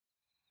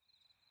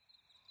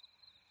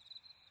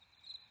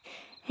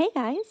Hey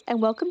guys,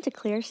 and welcome to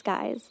Clear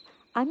Skies.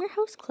 I'm your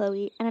host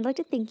Chloe, and I'd like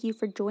to thank you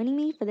for joining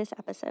me for this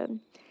episode.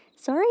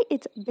 Sorry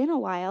it's been a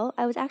while.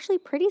 I was actually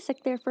pretty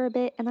sick there for a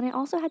bit, and then I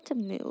also had to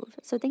move,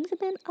 so things have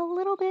been a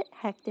little bit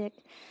hectic,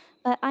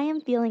 but I am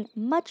feeling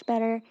much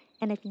better,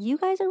 and if you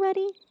guys are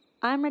ready,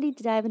 I'm ready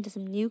to dive into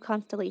some new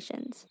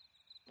constellations.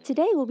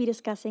 Today we'll be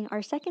discussing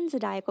our second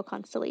zodiacal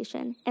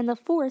constellation, and the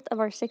fourth of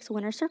our 6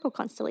 winter circle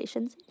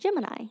constellations,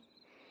 Gemini.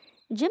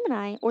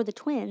 Gemini, or the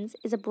twins,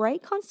 is a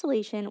bright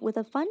constellation with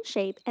a fun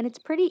shape, and it's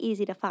pretty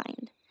easy to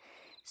find.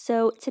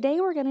 So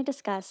today we're going to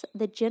discuss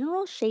the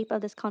general shape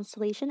of this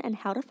constellation and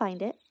how to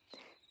find it,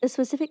 the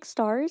specific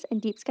stars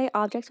and deep sky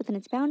objects within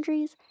its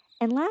boundaries,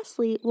 and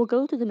lastly, we'll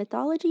go through the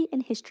mythology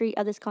and history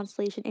of this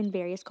constellation in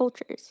various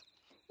cultures.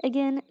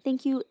 Again,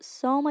 thank you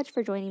so much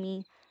for joining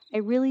me. I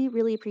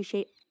really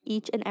appreciate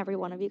each and every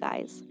one of you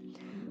guys.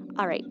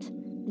 All right,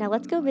 now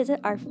let's go visit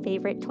our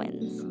favorite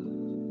twins.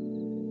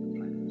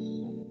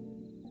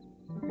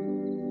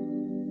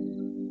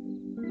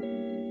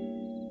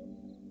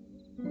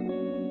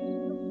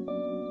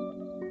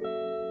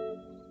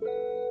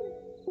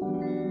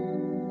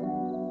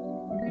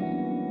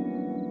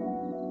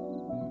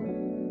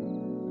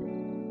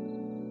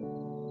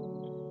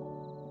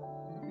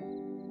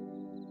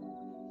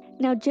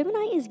 Now,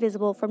 Gemini is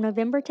visible from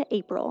November to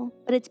April,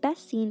 but it's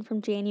best seen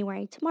from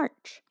January to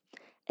March.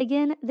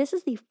 Again, this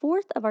is the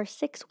fourth of our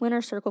 6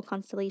 winter circle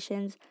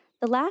constellations,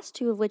 the last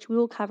 2 of which we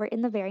will cover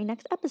in the very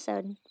next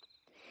episode.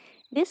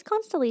 This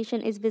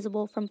constellation is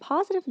visible from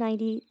positive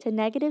 90 to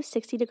negative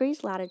 60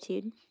 degrees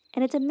latitude,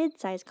 and it's a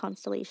mid-sized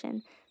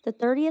constellation, the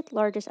 30th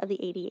largest of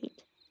the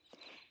 88.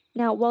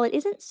 Now, while it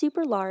isn't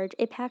super large,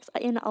 it packs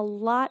in a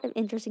lot of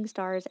interesting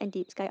stars and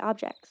deep sky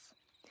objects.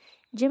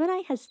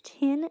 Gemini has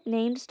 10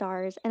 named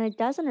stars and a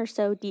dozen or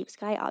so deep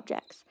sky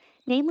objects,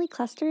 namely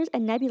clusters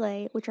and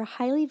nebulae, which are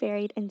highly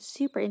varied and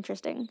super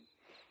interesting.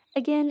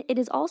 Again, it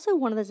is also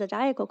one of the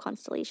zodiacal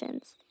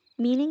constellations,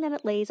 meaning that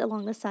it lays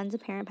along the sun's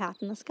apparent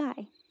path in the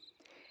sky.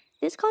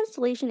 This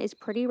constellation is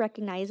pretty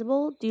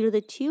recognizable due to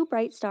the 2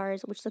 bright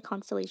stars which the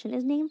constellation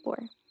is named for.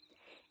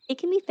 It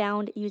can be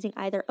found using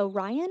either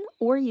Orion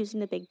or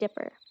using the Big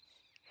Dipper.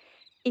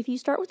 If you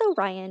start with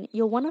Orion,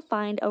 you'll want to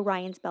find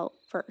Orion's belt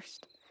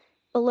first.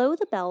 Below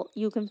the belt,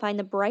 you can find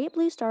the bright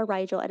blue star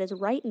Rigel at his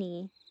right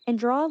knee and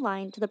draw a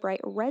line to the bright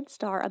red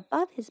star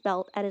above his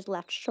belt at his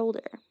left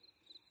shoulder.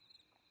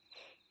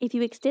 If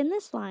you extend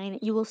this line,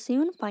 you will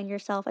soon find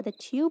yourself at the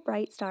 2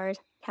 bright stars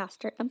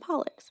Castor and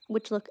Pollux,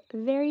 which look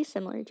very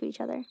similar to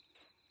each other.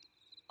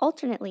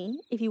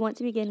 Alternately, if you want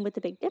to begin with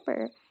the Big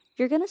Dipper,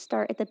 you're going to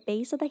start at the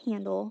base of the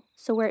handle,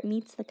 so where it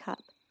meets the cup,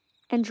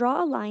 and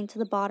draw a line to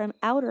the bottom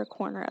outer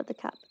corner of the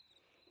cup.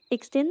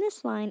 Extend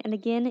this line, and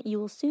again, you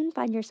will soon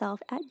find yourself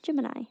at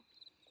Gemini.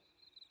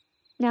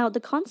 Now,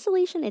 the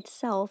constellation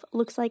itself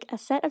looks like a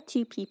set of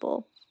 2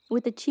 people,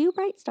 with the 2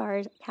 bright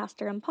stars,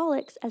 Castor and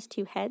Pollux, as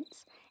 2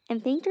 heads,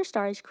 and fainter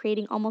stars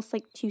creating almost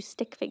like 2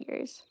 stick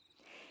figures.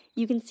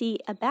 You can see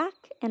a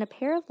back and a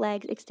pair of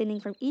legs extending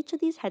from each of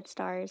these head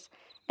stars,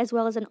 as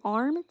well as an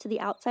arm to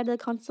the outside of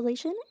the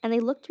constellation, and they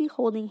look to be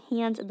holding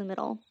hands in the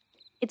middle.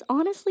 It's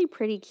honestly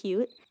pretty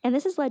cute, and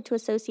this has led to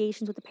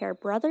associations with a pair of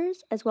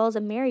brothers, as well as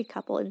a married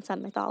couple in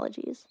some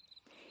mythologies.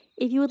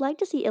 If you would like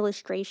to see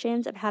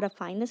illustrations of how to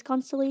find this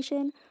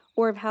constellation,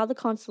 or of how the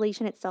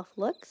constellation itself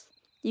looks,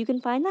 you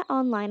can find that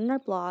online on our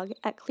blog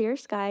at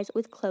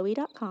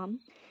clearskieswithchloe.com,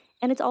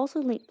 and it's also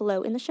linked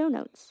below in the show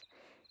notes.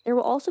 There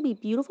will also be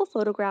beautiful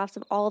photographs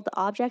of all of the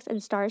objects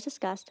and stars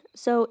discussed,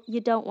 so you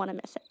don't want to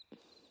miss it.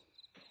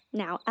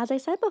 Now, as I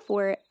said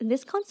before,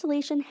 this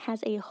constellation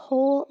has a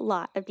whole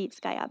lot of deep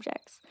sky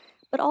objects,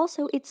 but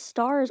also its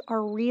stars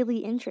are really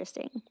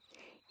interesting.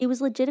 It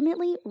was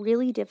legitimately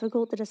really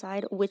difficult to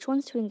decide which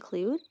ones to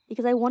include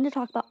because I wanted to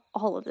talk about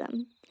all of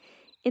them.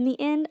 In the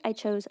end, I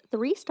chose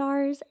 3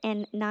 stars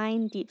and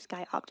 9 deep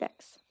sky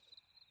objects.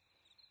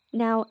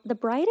 Now, the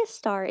brightest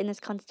star in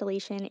this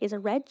constellation is a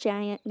red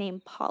giant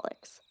named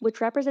Pollux, which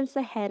represents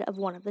the head of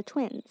one of the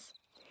twins.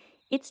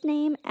 Its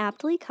name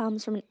aptly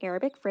comes from an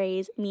Arabic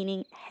phrase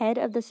meaning head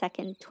of the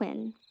second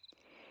twin.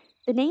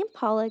 The name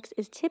Pollux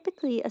is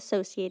typically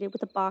associated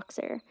with a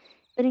boxer,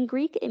 but in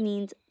Greek it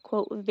means,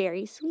 quote,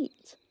 very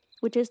sweet,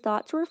 which is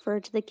thought to refer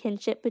to the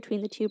kinship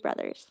between the 2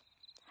 brothers.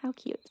 How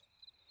cute.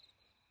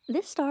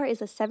 This star is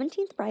the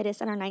 17th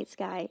brightest in our night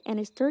sky and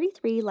is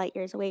 33 light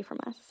years away from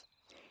us.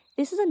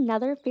 This is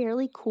another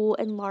fairly cool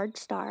and large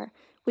star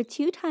with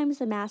 2 times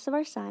the mass of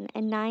our sun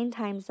and 9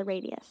 times the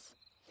radius.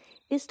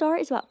 This star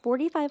is about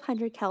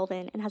 4,500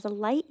 Kelvin and has a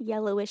light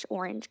yellowish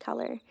orange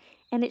color,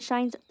 and it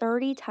shines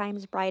 30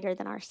 times brighter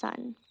than our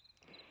sun.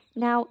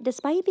 Now,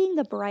 despite being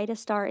the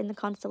brightest star in the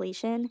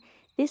constellation,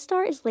 this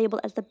star is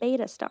labeled as the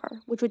beta star,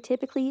 which would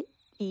typically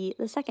be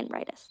the second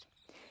brightest.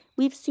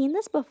 We've seen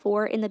this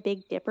before in the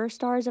Big Dipper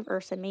stars of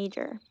Ursa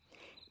Major.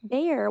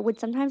 Bayer would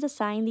sometimes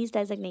assign these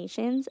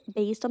designations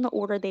based on the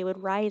order they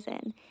would rise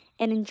in,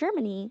 and in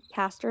Germany,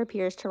 Castor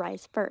appears to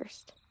rise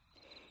first.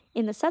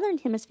 In the southern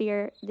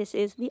hemisphere, this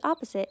is the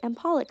opposite, and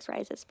Pollux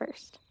rises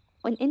first.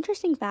 An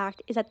interesting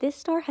fact is that this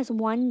star has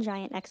one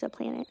giant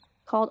exoplanet,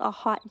 called a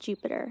hot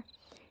Jupiter.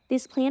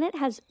 This planet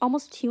has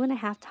almost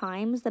 2.5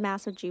 times the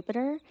mass of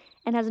Jupiter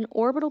and has an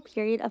orbital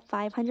period of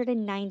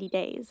 590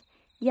 days.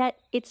 Yet,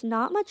 it's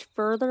not much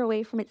further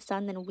away from its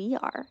sun than we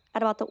are,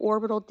 at about the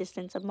orbital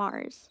distance of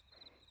Mars,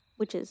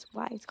 which is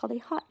why it's called a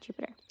hot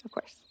Jupiter, of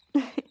course.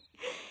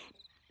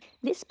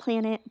 This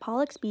planet,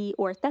 Pollux b,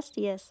 or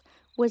Thestius,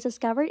 was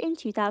discovered in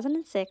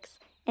 2006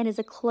 and is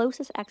the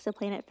closest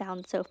exoplanet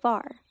found so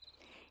far.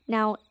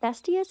 Now,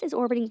 Thestius is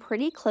orbiting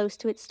pretty close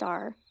to its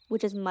star,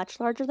 which is much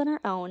larger than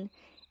our own,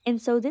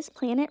 and so this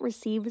planet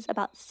receives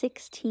about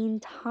 16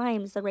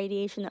 times the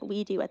radiation that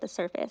we do at the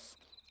surface,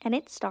 and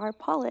its star,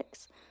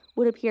 Pollux,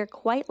 would appear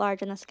quite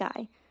large in the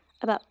sky,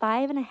 about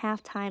 5.5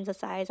 times the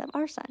size of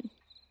our sun.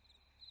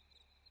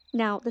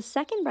 Now, the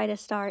second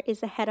brightest star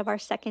is the head of our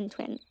second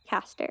twin,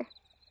 Castor.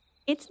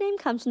 Its name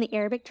comes from the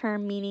Arabic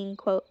term meaning,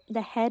 quote,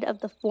 the head of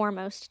the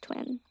foremost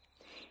twin.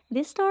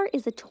 This star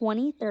is the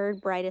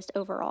 23rd brightest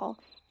overall,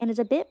 and is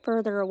a bit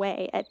further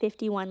away at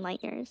 51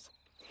 light years.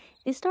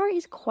 This star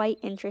is quite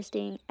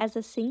interesting, as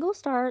the single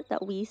star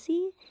that we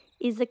see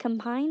is the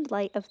combined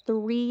light of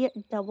 3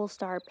 double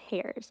star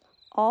pairs,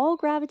 all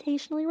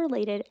gravitationally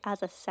related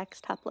as a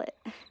sextuplet.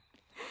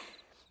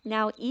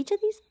 Now, each of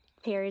these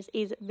pairs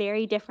is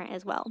very different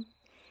as well.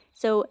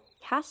 So,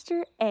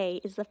 Castor A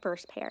is the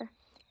first pair,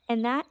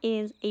 and that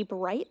is a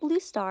bright blue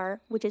star,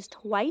 which is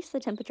twice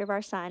the temperature of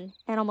our sun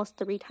and almost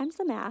 3 times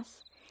the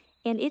mass,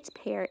 and its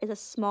pair is a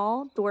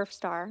small dwarf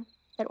star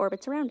that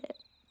orbits around it.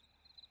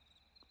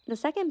 The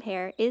second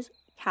pair is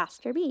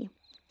Castor B.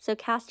 So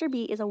Castor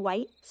B is a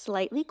white,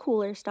 slightly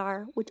cooler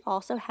star, which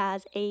also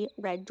has a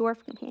red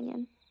dwarf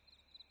companion.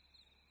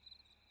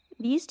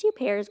 These two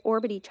pairs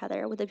orbit each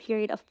other with a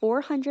period of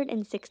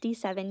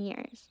 467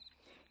 years.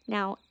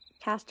 Now,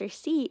 Castor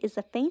C is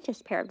the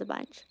faintest pair of the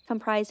bunch,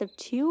 comprised of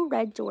 2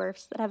 red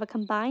dwarfs that have a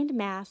combined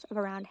mass of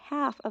around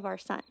half of our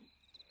sun.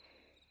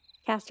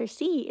 Castor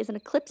C is an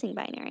eclipsing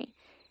binary,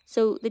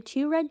 so the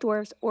 2 red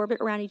dwarfs orbit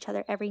around each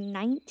other every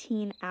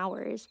 19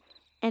 hours,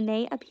 and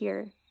they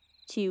appear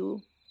to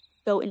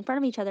go in front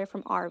of each other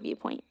from our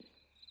viewpoint.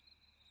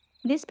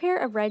 This pair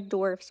of red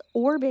dwarfs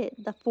orbit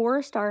the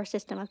 4-star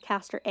system of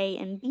Castor A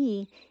and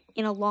B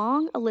in a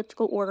long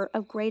elliptical order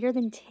of greater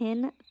than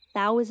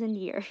 10,000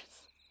 years.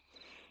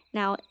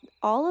 Now,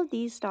 all of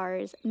these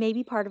stars may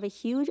be part of a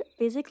huge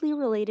physically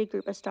related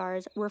group of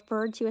stars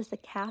referred to as the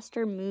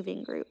Castor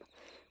Moving Group,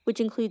 which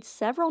includes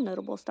several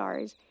notable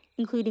stars,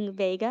 including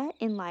Vega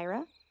in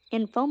Lyra,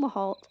 and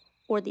Fomalhaut,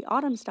 or the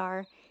Autumn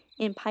Star,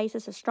 in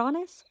Pisces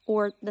Australis,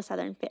 or the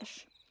Southern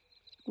Fish,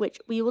 which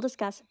we will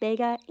discuss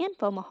Vega and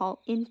Fomalhaut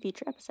in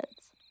future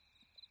episodes.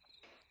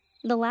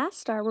 The last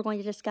star we're going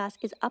to discuss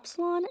is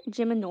Upsilon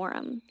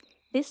Geminorum.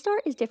 This star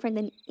is different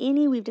than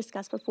any we've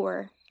discussed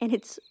before, and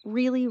it's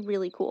really,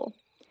 really cool.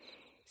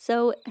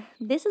 So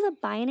this is a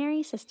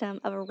binary system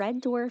of a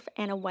red dwarf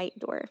and a white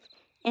dwarf,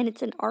 and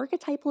it's an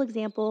archetypal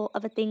example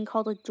of a thing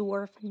called a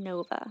dwarf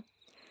nova.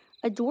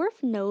 A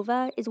dwarf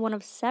nova is one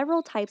of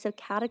several types of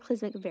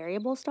cataclysmic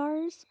variable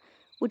stars,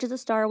 which is a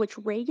star which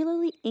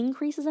regularly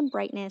increases in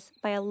brightness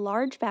by a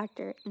large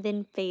factor,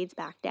 then fades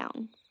back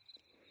down.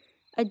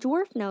 A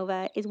dwarf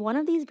nova is one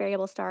of these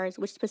variable stars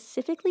which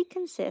specifically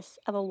consists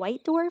of a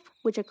white dwarf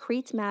which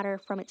accretes matter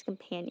from its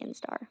companion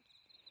star.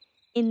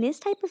 In this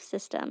type of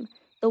system,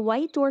 the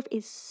white dwarf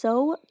is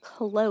so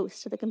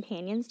close to the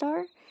companion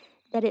star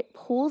that it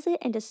pulls it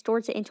and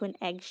distorts it into an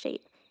egg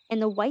shape,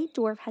 and the white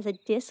dwarf has a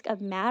disk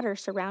of matter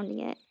surrounding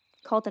it,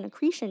 called an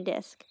accretion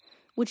disk,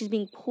 which is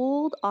being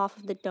pulled off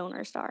of the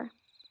donor star.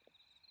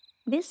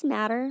 This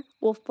matter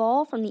will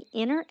fall from the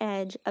inner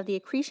edge of the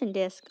accretion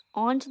disk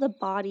onto the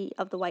body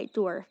of the white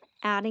dwarf,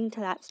 adding to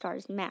that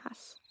star's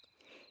mass.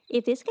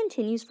 If this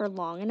continues for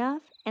long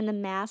enough and the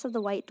mass of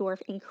the white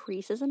dwarf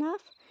increases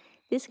enough,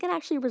 this can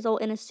actually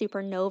result in a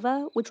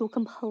supernova, which will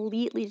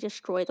completely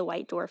destroy the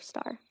white dwarf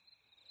star.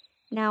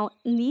 Now,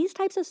 these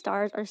types of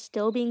stars are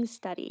still being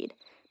studied,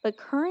 but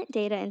current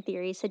data and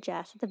theory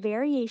suggest that the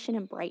variation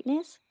in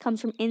brightness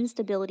comes from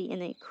instability in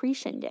the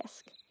accretion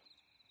disk.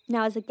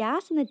 Now, as the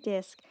gas in the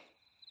disk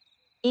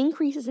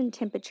increases in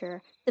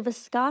temperature, the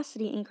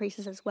viscosity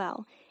increases as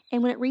well,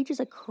 and when it reaches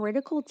a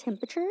critical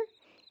temperature,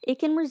 it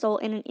can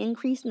result in an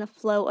increase in the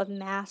flow of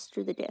mass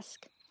through the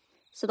disk.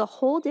 So the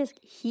whole disk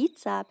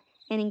heats up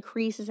and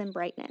increases in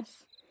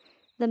brightness.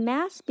 The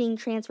mass being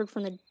transferred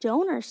from the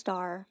donor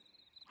star,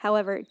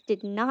 however,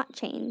 did not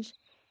change,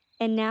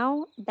 and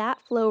now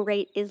that flow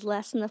rate is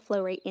less than the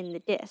flow rate in the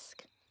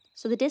disk.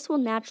 So the disk will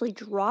naturally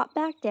drop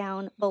back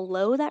down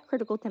below that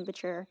critical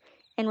temperature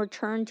and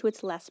return to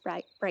its less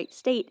bright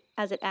state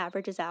as it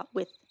averages out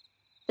with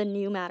the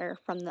new matter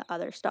from the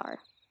other star.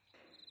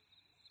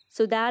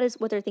 So that is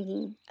what they're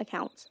thinking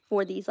accounts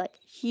for these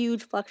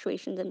huge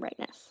fluctuations in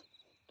brightness.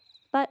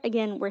 But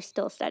again, we're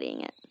still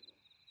studying it.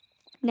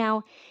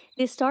 Now,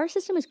 this star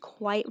system is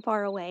quite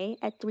far away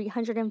at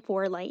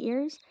 304 light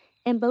years,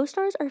 and both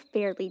stars are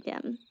fairly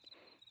dim.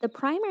 The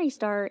primary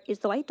star is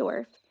the white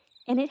dwarf,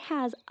 and it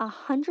has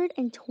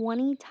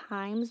 120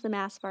 times the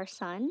mass of our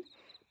sun,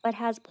 but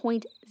has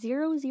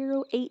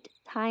 0.008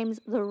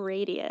 times the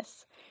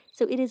radius.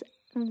 So it is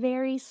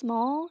very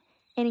small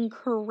and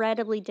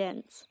incredibly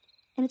dense.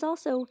 And it's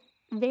also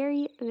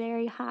very,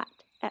 very hot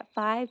at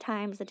 5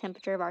 times the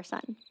temperature of our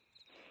sun.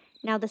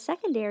 Now, the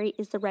secondary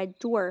is the red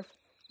dwarf,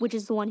 which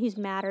is the one whose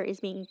matter is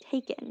being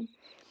taken.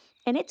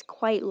 And it's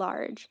quite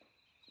large,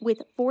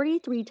 with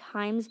 43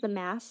 times the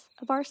mass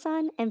of our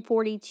sun and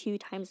 42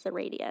 times the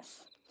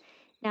radius.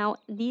 Now,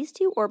 these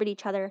two orbit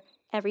each other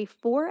every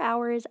 4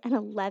 hours and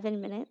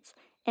 11 minutes,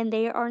 and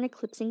they are an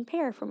eclipsing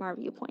pair from our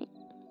viewpoint.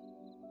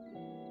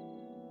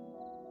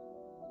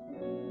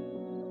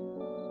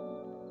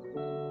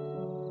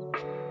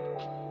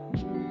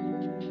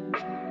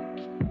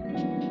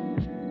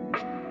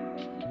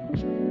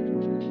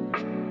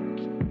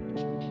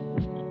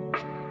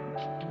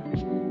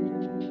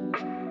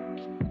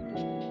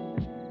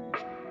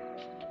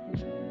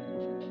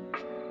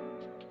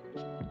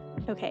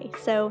 Okay,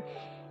 so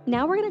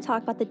now we're going to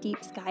talk about the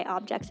deep sky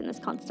objects in this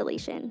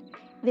constellation.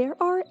 There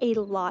are a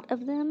lot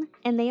of them,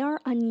 and they are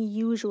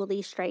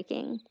unusually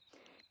striking.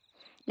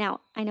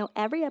 Now, I know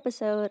every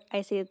episode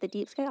I say that the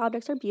deep sky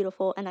objects are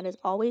beautiful, and that is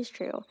always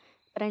true,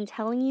 but I'm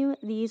telling you,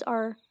 these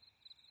are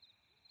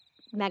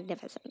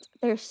magnificent.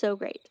 They're so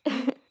great.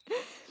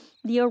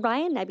 The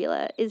Orion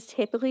Nebula is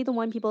typically the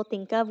one people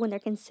think of when they're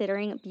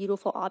considering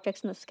beautiful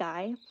objects in the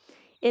sky.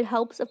 It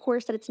helps, of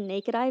course, that it's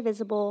naked eye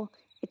visible.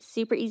 It's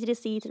super easy to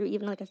see through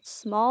even like a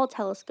small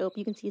telescope.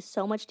 You can see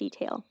so much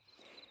detail.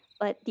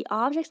 But the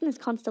objects in this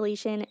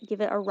constellation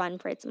give it a run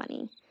for its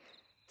money.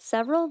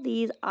 Several of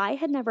these I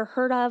had never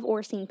heard of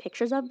or seen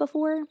pictures of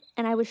before,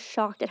 and I was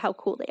shocked at how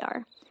cool they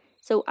are.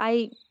 So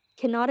I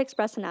cannot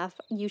express enough.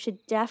 You should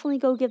definitely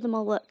go give them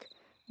a look.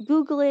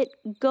 Google it,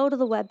 go to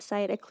the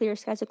website at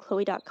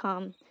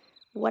clearskieswithchloe.com.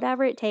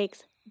 Whatever it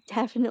takes,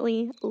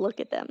 definitely look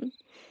at them.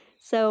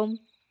 So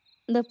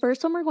the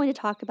first one we're going to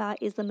talk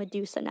about is the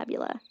Medusa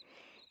Nebula.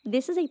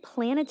 This is a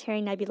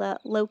planetary nebula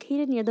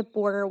located near the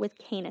border with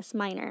Canis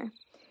Minor.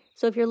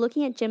 So if you're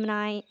looking at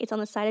Gemini, it's on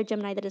the side of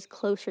Gemini that is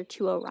closer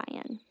to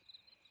Orion.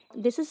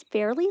 This is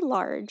fairly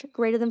large,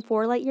 greater than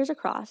 4 light years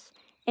across,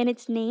 and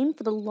it's named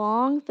for the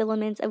long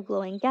filaments of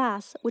glowing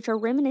gas, which are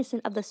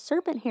reminiscent of the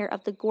serpent hair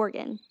of the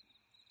Gorgon,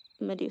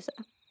 Medusa.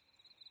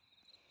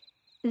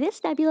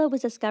 This nebula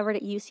was discovered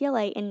at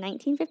UCLA in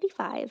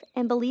 1955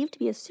 and believed to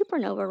be a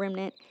supernova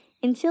remnant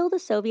until the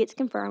Soviets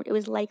confirmed it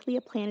was likely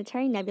a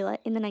planetary nebula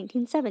in the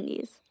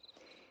 1970s.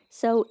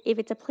 So, if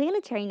it's a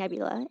planetary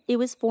nebula, it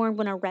was formed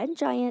when a red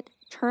giant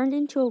turned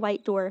into a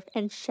white dwarf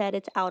and shed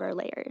its outer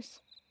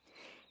layers.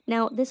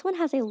 Now, this one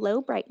has a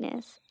low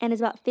brightness and is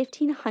about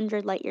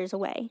 1,500 light years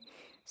away,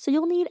 so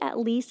you'll need at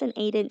least an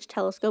 8-inch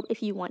telescope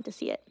if you want to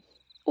see it.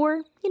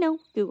 Or,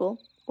 Google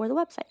or the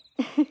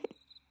website.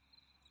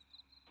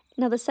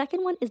 Now, the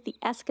second one is the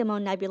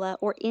Eskimo Nebula,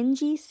 or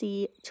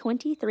NGC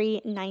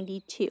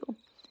 2392.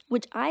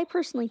 Which I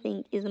personally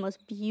think is the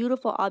most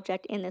beautiful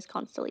object in this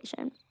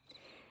constellation.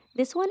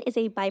 This one is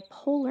a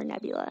bipolar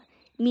nebula,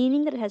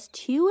 meaning that it has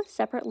 2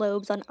 separate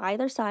lobes on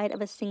either side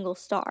of a single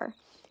star,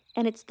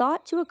 and it's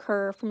thought to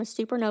occur from a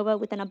supernova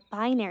within a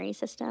binary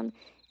system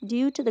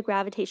due to the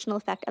gravitational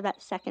effect of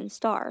that second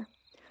star.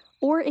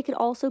 Or it could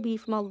also be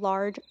from a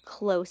large,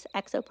 close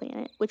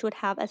exoplanet, which would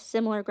have a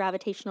similar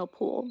gravitational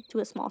pull to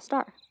a small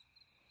star.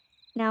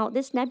 Now,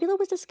 this nebula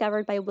was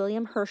discovered by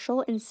William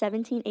Herschel in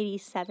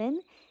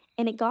 1787,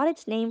 and it got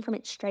its name from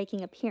its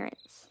striking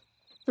appearance.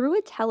 Through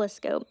a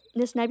telescope,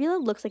 this nebula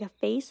looks like a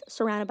face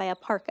surrounded by a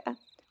parka,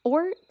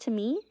 or, to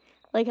me,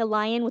 like a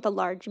lion with a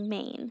large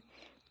mane,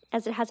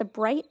 as it has a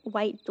bright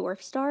white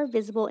dwarf star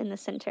visible in the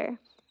center,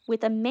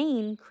 with a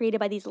mane created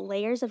by these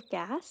layers of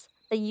gas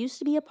that used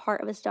to be a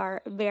part of a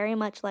star very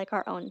much like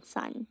our own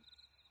sun.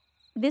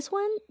 This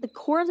one, the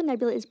core of the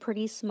nebula is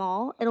pretty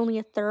small, at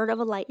only 1/3 of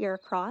a light year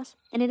across,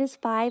 and it is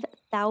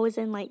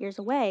 5,000 light years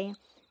away,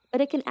 but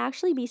it can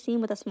actually be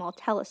seen with a small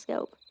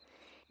telescope.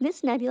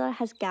 This nebula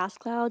has gas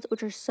clouds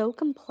which are so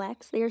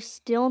complex they are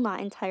still not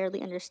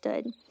entirely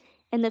understood,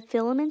 and the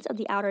filaments of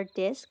the outer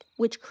disk,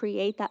 which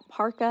create that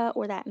parka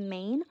or that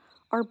mane,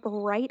 are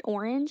bright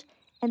orange,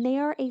 and they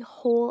are a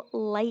whole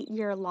light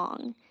year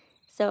long.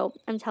 So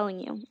I'm telling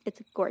you,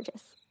 it's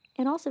gorgeous,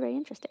 and also very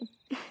interesting.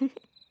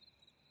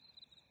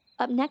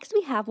 Up next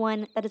we have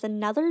one that is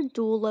another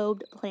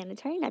dual-lobed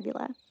planetary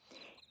nebula.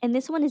 And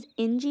this one is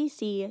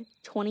NGC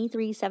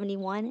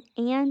 2371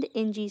 and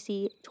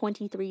NGC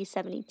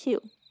 2372.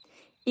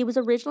 It was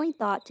originally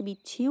thought to be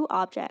 2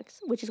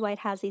 objects, which is why it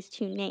has these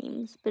 2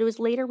 names, but it was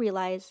later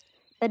realized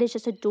that it's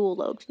just a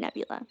dual-lobed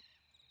nebula.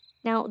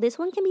 Now, this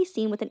one can be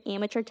seen with an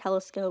amateur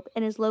telescope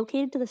and is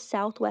located to the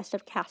southwest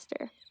of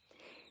Castor.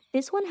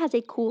 This one has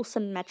a cool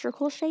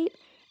symmetrical shape,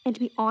 and to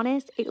be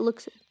honest, it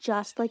looks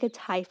just like a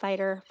TIE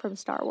fighter from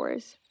Star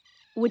Wars,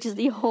 which is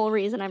the whole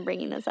reason I'm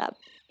bringing this up.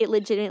 It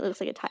legitimately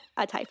looks like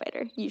a TIE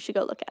fighter. You should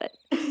go look at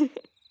it.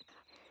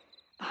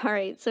 All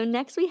right, so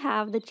next we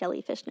have the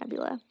Jellyfish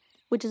Nebula,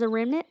 which is a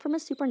remnant from a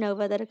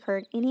supernova that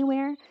occurred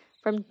anywhere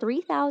from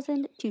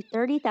 3,000 to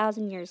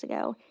 30,000 years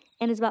ago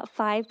and is about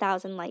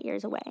 5,000 light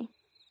years away.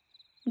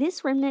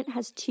 This remnant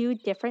has 2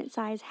 different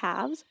size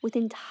halves with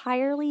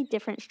entirely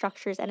different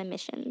structures and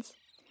emissions.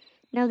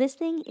 Now, this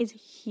thing is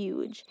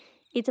huge.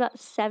 It's about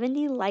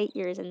 70 light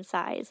years in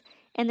size,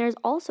 and there's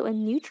also a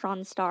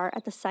neutron star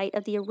at the site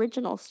of the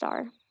original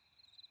star.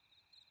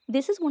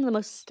 This is one of the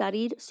most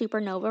studied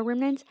supernova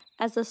remnants,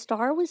 as the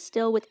star was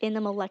still within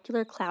the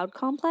molecular cloud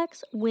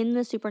complex when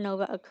the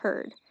supernova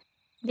occurred.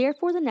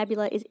 Therefore, the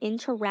nebula is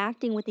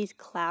interacting with these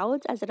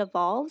clouds as it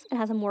evolves and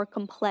has a more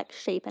complex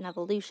shape and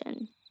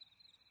evolution.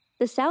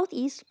 The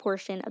southeast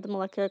portion of the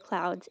molecular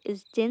clouds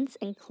is dense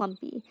and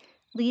clumpy,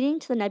 leading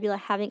to the nebula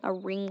having a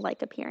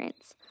ring-like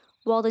appearance,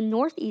 while the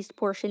northeast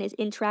portion is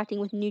interacting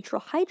with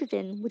neutral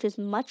hydrogen, which is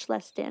much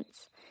less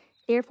dense.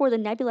 Therefore, the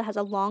nebula has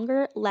a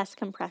longer, less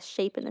compressed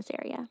shape in this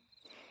area.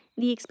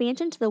 The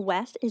expansion to the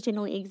west is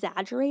generally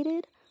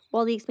exaggerated,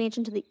 while the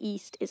expansion to the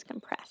east is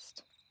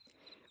compressed.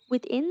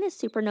 Within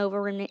this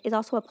supernova remnant is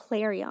also a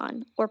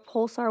Plarion, or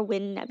pulsar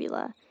wind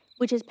nebula,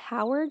 which is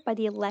powered by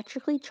the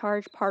electrically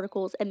charged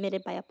particles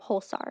emitted by a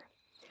pulsar.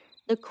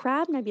 The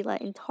Crab Nebula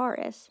in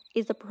Taurus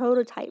is the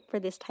prototype for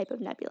this type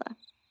of nebula.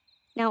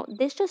 Now,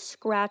 this just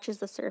scratches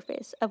the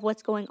surface of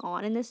what's going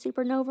on in this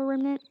supernova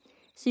remnant,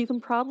 so you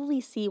can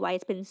probably see why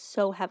it's been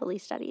so heavily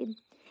studied.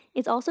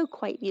 It's also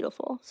quite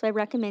beautiful, so I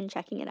recommend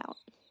checking it out.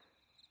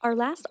 Our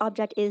last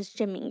object is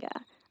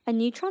Geminga, a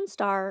neutron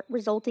star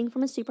resulting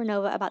from a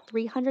supernova about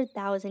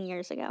 300,000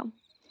 years ago.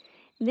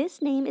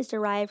 This name is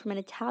derived from an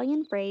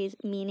Italian phrase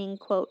meaning,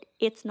 quote,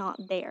 "it's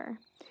not there."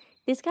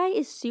 This guy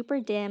is super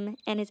dim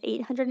and is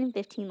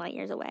 815 light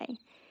years away.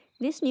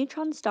 This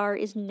neutron star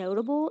is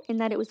notable in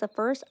that it was the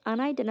first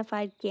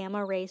unidentified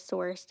gamma ray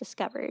source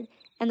discovered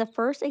and the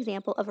first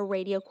example of a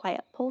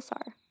radio-quiet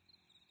pulsar.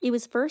 It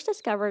was first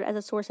discovered as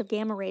a source of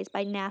gamma rays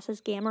by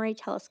NASA's Gamma Ray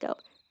Telescope,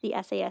 the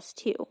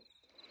SAS-2.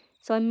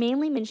 So I'm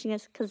mainly mentioning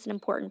this because it's an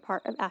important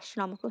part of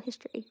astronomical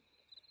history.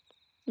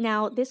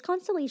 Now, this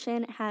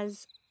constellation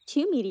has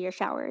two meteor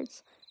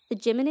showers, the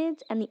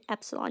Geminids and the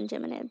Epsilon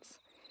Geminids.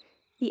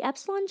 The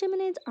Epsilon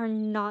Geminids are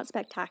not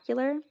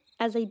spectacular,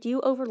 as they do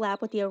overlap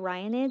with the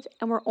Orionids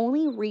and were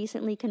only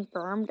recently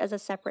confirmed as a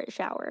separate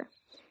shower.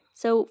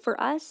 So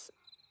for us,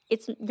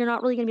 you're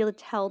not really going to be able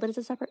to tell that it's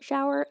a separate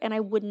shower, and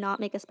I would not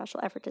make a special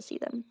effort to see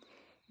them.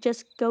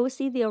 Just go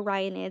see the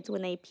Orionids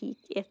when they peak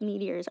if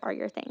meteors are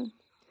your thing.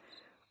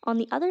 On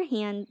the other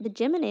hand, the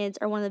Geminids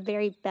are one of the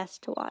very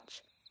best to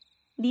watch.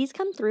 These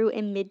come through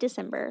in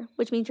mid-December,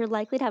 which means you're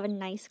likely to have a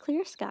nice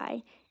clear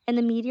sky, and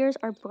the meteors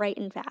are bright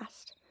and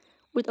fast.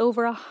 With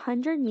over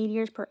 100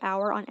 meteors per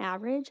hour on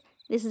average,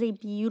 this is a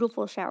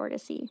beautiful shower to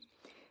see.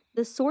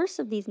 The source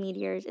of these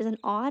meteors is an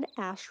odd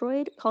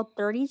asteroid called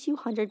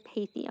 3200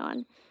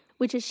 Pantheon,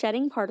 which is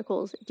shedding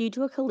particles due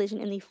to a collision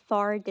in the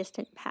far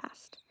distant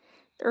past.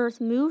 The Earth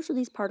moves through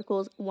these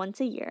particles once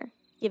a year,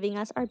 giving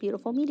us our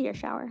beautiful meteor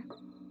shower.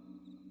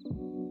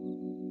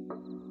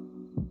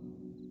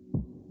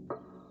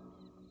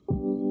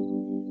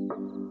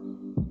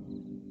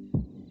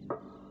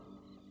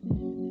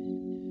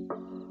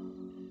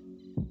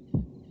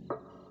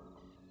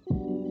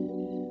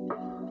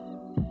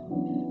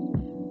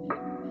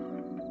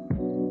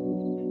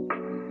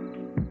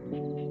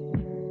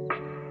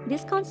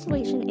 This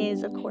constellation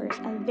is, of course,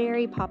 a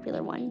very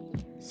popular one,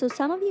 so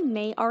some of you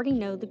may already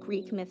know the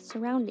Greek myth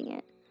surrounding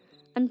it.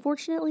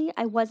 Unfortunately,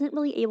 I wasn't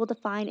really able to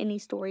find any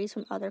stories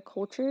from other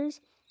cultures,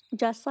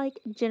 just like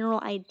general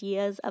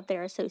ideas of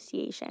their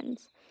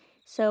associations.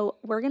 So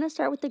we're going to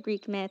start with the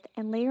Greek myth,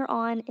 and later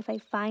on, if I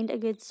find a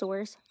good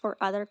source for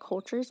other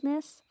cultures'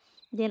 myths,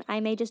 then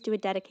I may just do a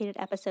dedicated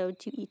episode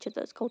to each of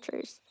those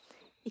cultures,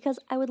 because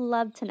I would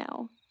love to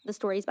know the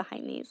stories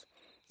behind these.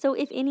 So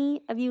if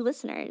any of you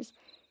listeners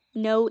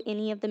know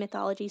any of the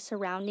mythology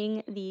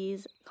surrounding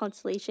these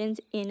constellations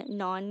in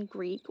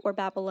non-Greek or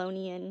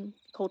Babylonian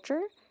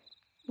culture,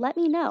 let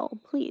me know,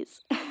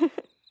 please.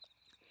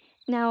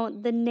 Now,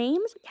 the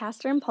names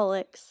Castor and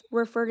Pollux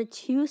refer to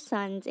two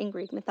sons in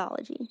Greek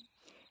mythology.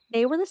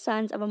 They were the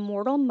sons of a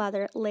mortal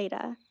mother,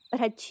 Leda, but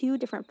had two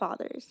different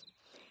fathers.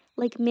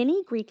 Like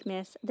many Greek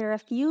myths, there are a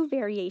few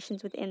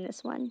variations within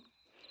this one.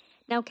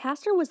 Now,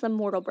 Castor was the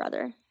mortal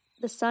brother,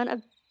 the son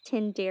of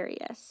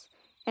Tyndareus,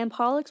 and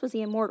Pollux was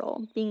the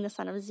immortal, being the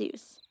son of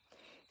Zeus.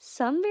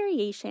 Some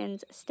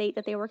variations state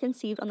that they were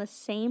conceived on the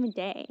same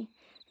day,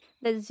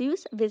 that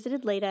Zeus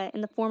visited Leda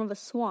in the form of a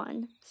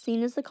swan,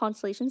 seen as the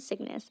constellation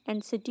Cygnus,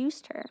 and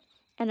seduced her,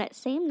 and that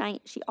same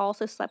night she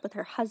also slept with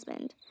her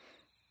husband.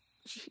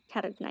 She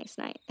had a nice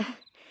night.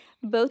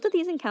 Both of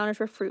these encounters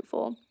were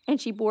fruitful,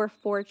 and she bore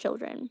 4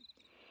 children.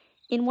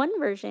 In one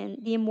version,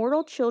 the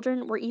immortal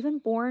children were even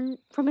born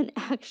from an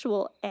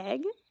actual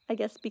egg, I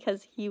guess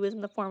because he was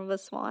in the form of a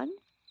swan.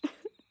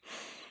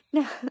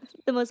 Now,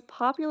 the most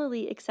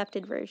popularly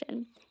accepted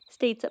version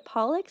states that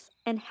Pollux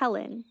and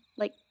Helen,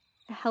 like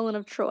Helen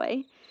of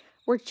Troy,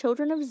 were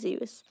children of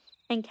Zeus,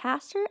 and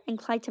Castor and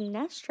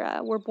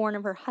Clytemnestra were born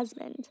of her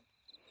husband.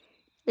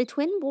 The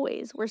twin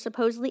boys were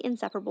supposedly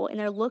inseparable in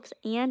their looks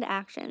and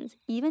actions,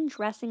 even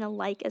dressing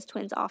alike as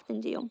twins often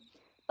do,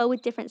 but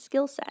with different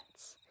skill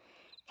sets.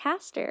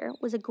 Castor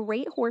was a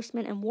great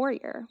horseman and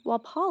warrior, while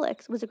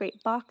Pollux was a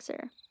great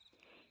boxer.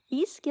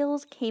 These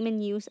skills came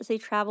in use as they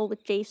traveled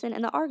with Jason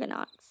and the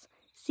Argonauts,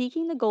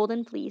 seeking the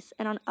Golden Fleece,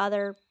 and on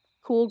other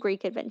cool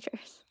Greek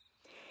adventures.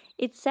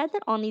 It's said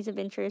that on these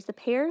adventures, the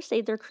pair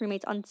saved their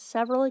crewmates on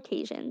several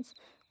occasions,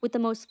 with the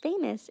most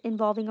famous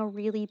involving a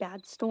really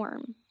bad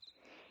storm.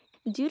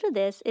 Due to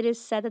this, it is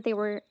said that they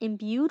were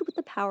imbued with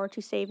the power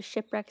to save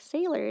shipwrecked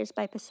sailors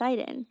by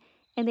Poseidon,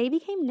 and they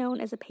became known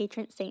as the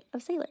patron saint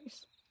of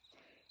sailors.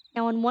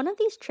 Now, on one of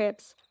these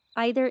trips,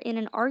 either in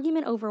an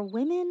argument over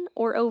women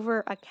or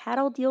over a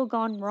cattle deal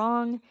gone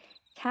wrong,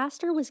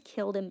 Castor was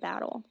killed in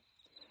battle.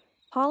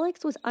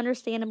 Pollux was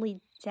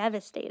understandably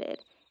devastated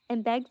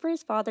and begged for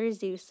his father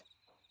Zeus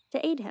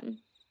to aid him.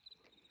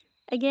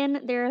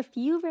 Again, there are a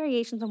few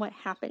variations on what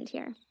happened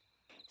here.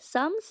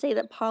 Some say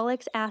that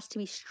Pollux asked to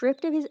be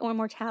stripped of his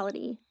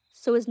immortality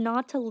so as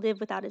not to live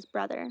without his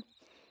brother,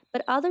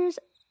 but others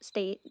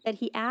state that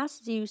he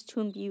asked Zeus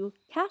to imbue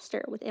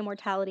Castor with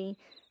immortality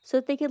so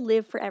that they could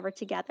live forever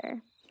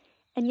together.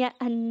 And yet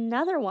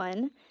another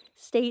one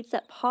states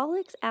that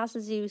Pollux asked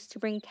Zeus to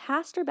bring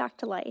Castor back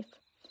to life,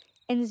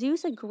 and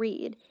Zeus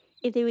agreed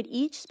if they would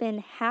each spend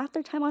half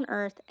their time on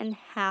Earth and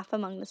half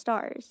among the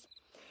stars.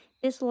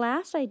 This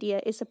last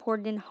idea is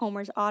supported in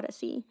Homer's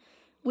Odyssey,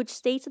 which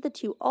states that the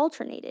two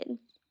alternated,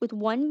 with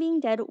one being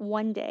dead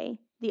one day,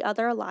 the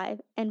other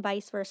alive, and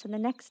vice versa the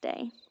next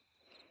day.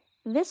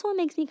 This one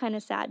makes me kind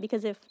of sad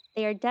because if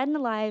they are dead and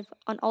alive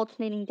on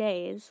alternating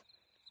days,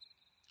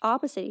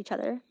 opposite each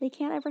other, they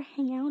can't ever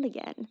hang out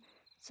again.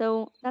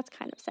 So that's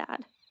kind of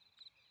sad.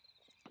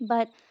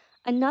 But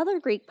another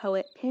Greek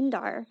poet,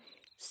 Pindar,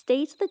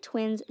 states the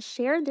twins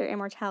shared their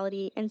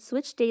immortality and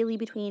switched daily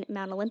between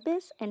Mount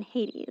Olympus and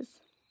Hades.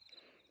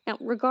 Now,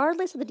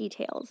 regardless of the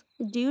details,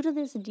 due to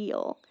this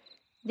deal,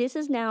 this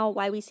is now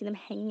why we see them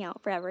hanging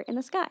out forever in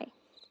the sky.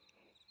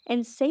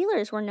 And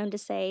sailors were known to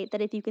say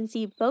that if you can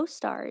see both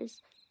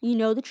stars, you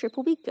know the trip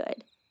will be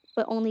good,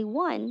 but only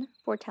one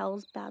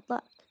foretells bad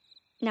luck.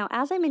 Now,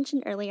 as I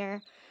mentioned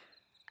earlier,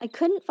 I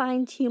couldn't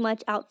find too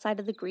much outside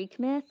of the Greek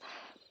myth.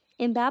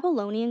 In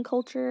Babylonian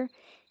culture,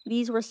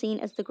 these were seen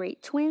as the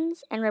great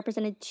twins and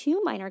represented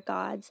two minor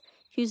gods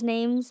whose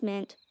names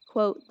meant,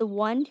 quote, the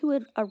one who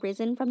had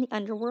arisen from the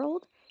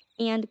underworld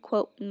and,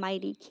 quote,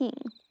 mighty king.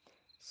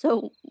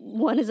 So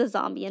one is a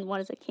zombie and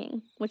one is a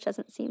king, which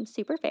doesn't seem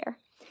super fair.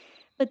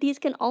 But these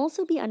can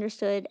also be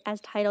understood as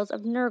titles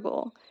of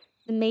Nergal,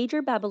 the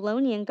major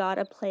Babylonian god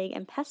of plague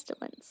and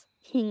pestilence,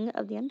 king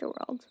of the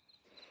underworld.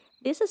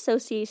 This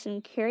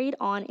association carried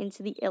on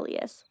into the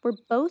Ilias, where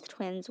both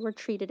twins were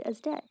treated as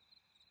dead.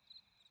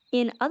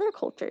 In other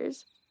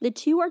cultures, the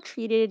two are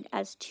treated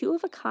as two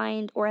of a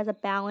kind or as a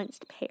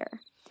balanced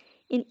pair.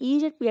 In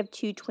Egypt, we have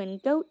two twin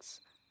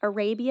goats.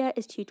 Arabia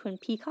is two twin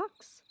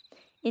peacocks.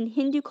 In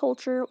Hindu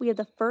culture, we have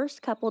the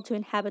first couple to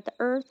inhabit the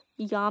earth,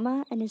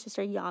 Yama and his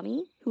sister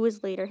Yami, who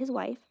was later his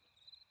wife.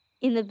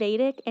 In the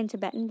Vedic and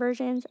Tibetan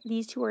versions,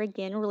 these two are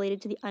again related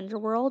to the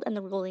underworld and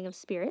the ruling of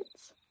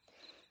spirits.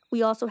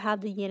 We also have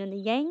the yin and the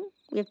yang.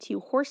 We have two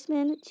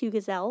horsemen, two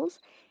gazelles.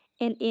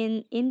 And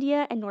in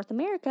India and North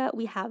America,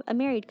 we have a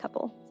married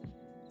couple.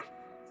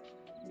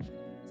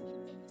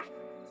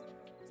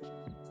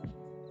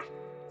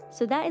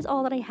 So that is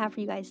all that I have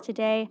for you guys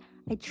today.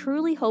 I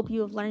truly hope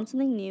you have learned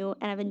something new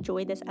and have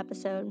enjoyed this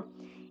episode.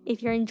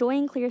 If you're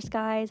enjoying Clear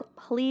Skies,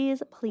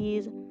 please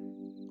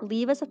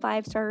leave us a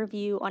 5-star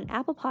review on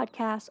Apple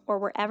Podcasts or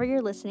wherever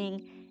you're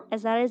listening,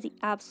 as that is the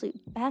absolute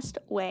best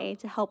way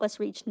to help us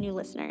reach new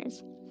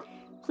listeners.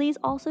 Please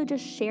also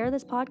just share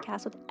this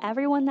podcast with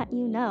everyone that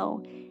you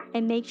know,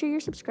 and make sure you're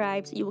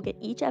subscribed so you will get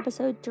each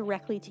episode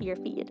directly to your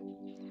feed.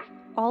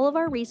 All of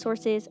our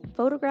resources,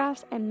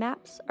 photographs, and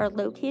maps are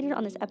located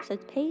on this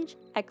episode's page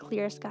at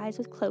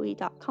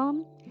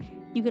clearskieswithchloe.com.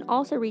 You can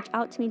also reach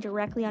out to me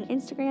directly on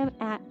Instagram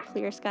at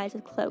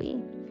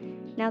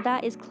clearskieswithchloe. Now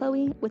that is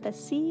Chloe with a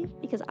C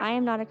because I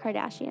am not a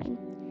Kardashian.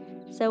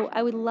 So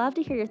I would love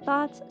to hear your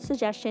thoughts,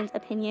 suggestions,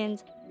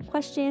 opinions,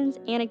 questions,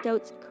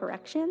 anecdotes,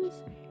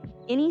 corrections,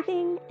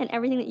 anything and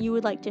everything that you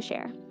would like to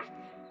share.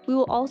 We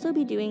will also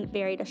be doing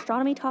varied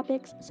astronomy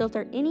topics, so if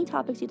there are any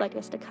topics you'd like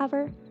us to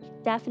cover,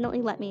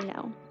 definitely let me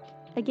know.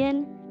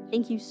 Again,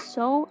 thank you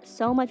so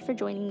much for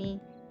joining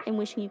me and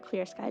wishing you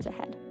clear skies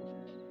ahead.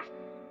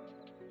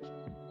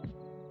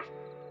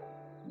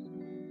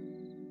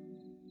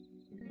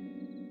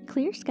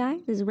 Clear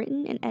Skies is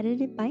written and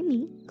edited by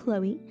me,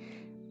 Chloe,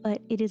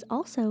 but it is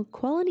also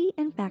quality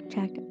and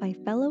fact-checked by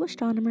fellow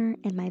astronomer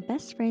and my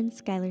best friend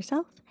Skylar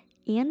South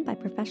and by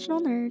professional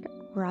nerd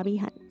Robbie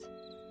Hunt.